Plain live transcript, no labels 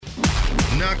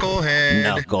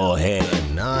Knucklehead.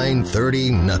 The 930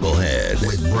 Knucklehead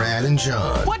with Brad and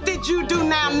John. What did you do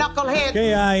now, Knucklehead?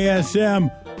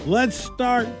 KISM. Let's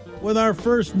start with our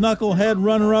first Knucklehead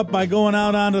runner-up by going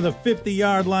out onto the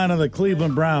 50-yard line of the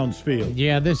Cleveland Browns field.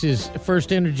 Yeah, this is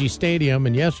First Energy Stadium,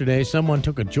 and yesterday someone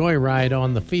took a joyride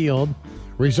on the field,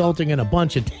 resulting in a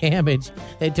bunch of damage.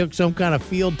 They took some kind of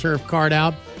field turf cart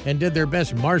out and did their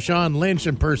best Marshawn Lynch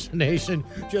impersonation,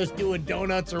 just doing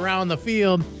donuts around the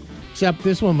field, except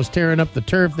this one was tearing up the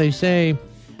turf. They say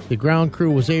the ground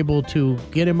crew was able to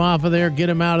get him off of there, get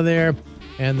him out of there,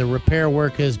 and the repair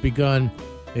work has begun.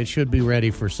 It should be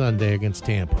ready for Sunday against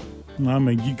Tampa. I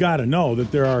mean, you got to know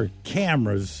that there are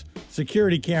cameras,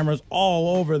 security cameras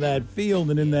all over that field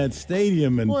and in that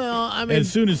stadium. And well, I mean, as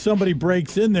soon as somebody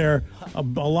breaks in there,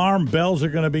 alarm bells are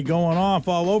going to be going off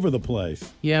all over the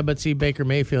place. Yeah, but see, Baker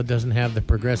Mayfield doesn't have the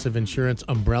Progressive Insurance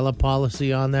umbrella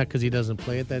policy on that because he doesn't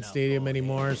play at that stadium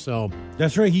anymore. So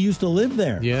that's right. He used to live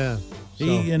there. Yeah.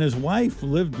 He and his wife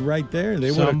lived right there. They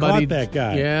would have caught that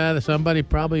guy. Yeah, somebody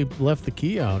probably left the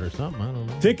key out or something. I don't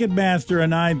know. Ticketmaster, a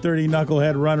 930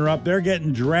 Knucklehead runner-up. They're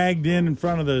getting dragged in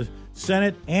front of the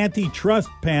Senate antitrust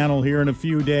panel here in a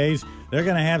few days. They're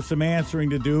going to have some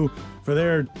answering to do for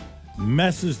their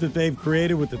messes that they've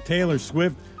created with the Taylor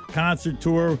Swift concert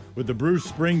tour, with the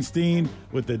Bruce Springsteen,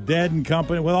 with the Dead and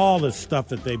Company, with all the stuff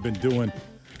that they've been doing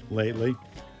lately.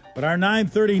 But our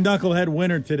 930 Knucklehead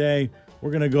winner today, we're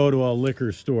going to go to a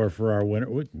liquor store for our winner.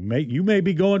 You may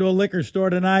be going to a liquor store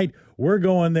tonight. We're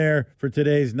going there for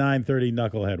today's 930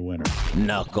 Knucklehead winner.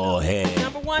 Knucklehead.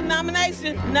 Number one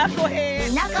nomination, Knucklehead.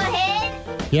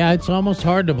 Knucklehead. Yeah, it's almost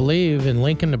hard to believe in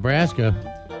Lincoln,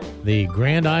 Nebraska, the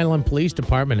Grand Island Police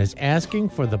Department is asking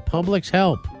for the public's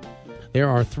help. There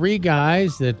are 3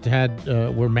 guys that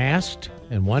were masked,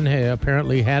 and one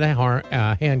apparently had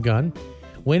a handgun,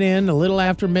 went in a little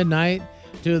after midnight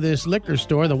to this liquor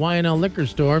store, the Y&L liquor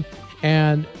store,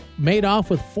 and made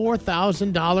off with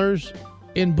 $4,000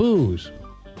 in booze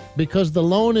because the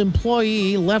lone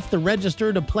employee left the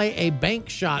register to play a bank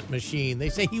shot machine. They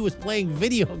say he was playing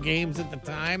video games at the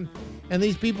time, and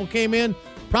these people came in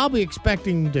probably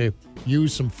expecting to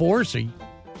use some force or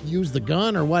use the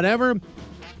gun or whatever,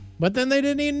 but then they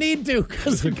didn't even need to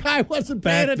because the guy wasn't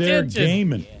paying attention. Back there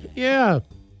gaming. Yeah.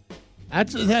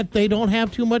 That they don't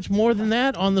have too much more than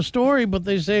that on the story, but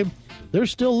they say they're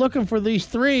still looking for these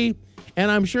 3, and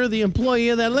I'm sure the employee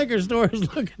of that liquor store is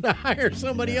looking to hire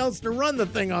somebody else to run the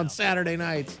thing on Saturday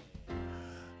nights.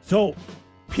 So,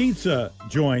 pizza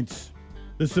joints,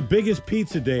 this is the biggest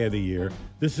pizza day of the year.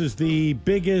 This is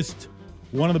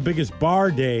one of the biggest bar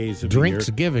days of the year.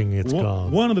 Drinksgiving, it's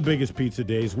called. One of the biggest pizza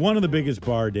days, one of the biggest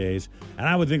bar days, and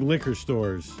I would think liquor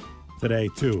stores today,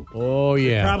 too. Oh,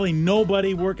 yeah. Probably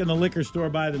nobody working the liquor store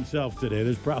by themselves today.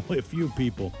 There's probably a few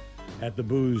people at the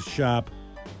booze shop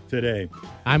today.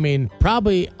 I mean,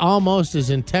 probably almost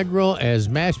as integral as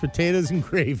mashed potatoes and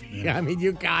gravy. Yeah. I mean,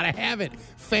 you got to have it.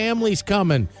 Family's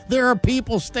coming. There are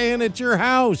people staying at your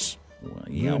house. Well,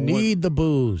 you need the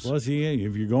booze. Well, see,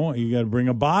 if you're going, you got to bring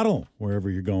a bottle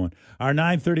wherever you're going. Our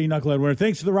 930 Knucklehead winner.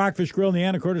 Thanks to the Rockfish Grill and the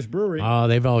Anacortes Brewery. Oh,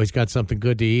 they've always got something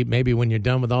good to eat. Maybe when you're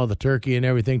done with all the turkey and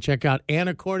everything, check out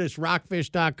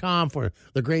AnacortesRockfish.com for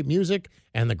the great music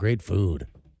and the great food.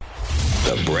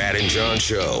 The Brad and John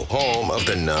Show, home of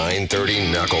the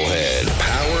 930 Knucklehead.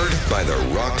 Powered by the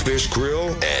Rockfish Grill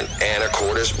and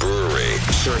Anacortes Brewery.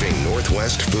 Serving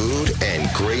Northwest food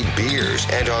and great beers.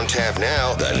 And on tap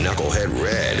now, the Knucklehead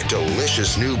Red.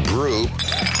 Delicious new brew.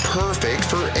 Perfect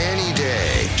for any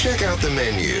day. Check out the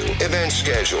menu, event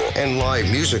schedule, and live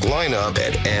music lineup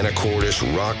at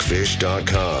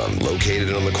AnacortesRockfish.com.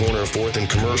 Located on the corner of 4th and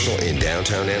Commercial in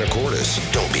downtown Anacortes.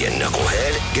 Don't be a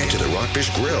knucklehead. Get to the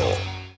Rockfish Grill.